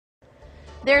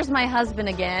There's my husband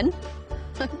again,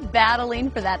 battling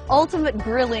for that ultimate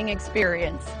grilling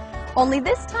experience. Only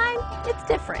this time, it's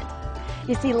different.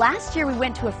 You see, last year we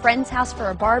went to a friend's house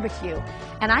for a barbecue,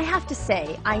 and I have to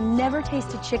say, I never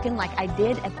tasted chicken like I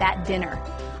did at that dinner.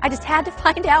 I just had to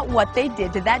find out what they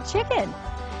did to that chicken.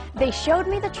 They showed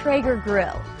me the Traeger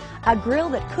grill, a grill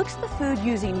that cooks the food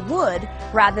using wood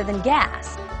rather than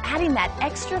gas, adding that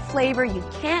extra flavor you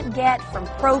can't get from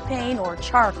propane or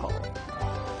charcoal.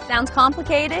 Sounds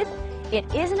complicated? It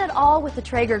isn't at all with the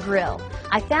Traeger grill.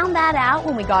 I found that out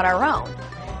when we got our own.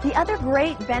 The other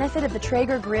great benefit of the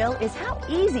Traeger grill is how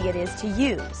easy it is to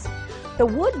use. The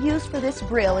wood used for this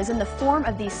grill is in the form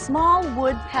of these small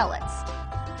wood pellets.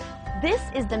 This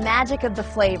is the magic of the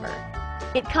flavor.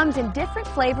 It comes in different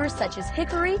flavors such as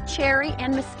hickory, cherry,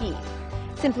 and mesquite.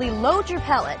 Simply load your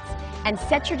pellets and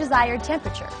set your desired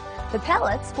temperature. The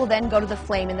pellets will then go to the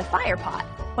flame in the fire pot.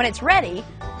 When it's ready,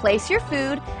 place your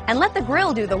food and let the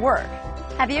grill do the work.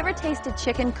 Have you ever tasted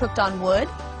chicken cooked on wood?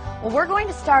 Well, we're going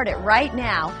to start it right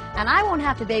now, and I won't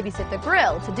have to babysit the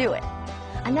grill to do it.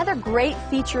 Another great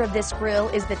feature of this grill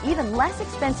is that even less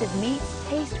expensive meats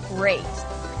taste great.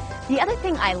 The other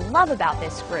thing I love about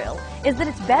this grill is that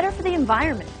it's better for the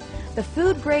environment. The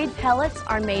food-grade pellets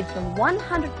are made from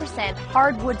 100%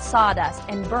 hardwood sawdust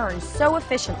and burn so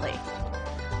efficiently.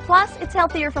 Plus, it's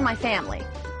healthier for my family.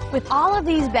 With all of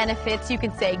these benefits, you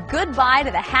can say goodbye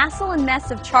to the hassle and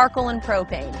mess of charcoal and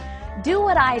propane. Do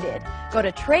what I did. Go to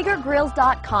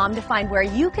TraegerGrills.com to find where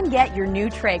you can get your new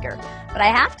Traeger. But I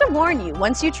have to warn you,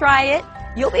 once you try it,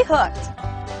 you'll be hooked.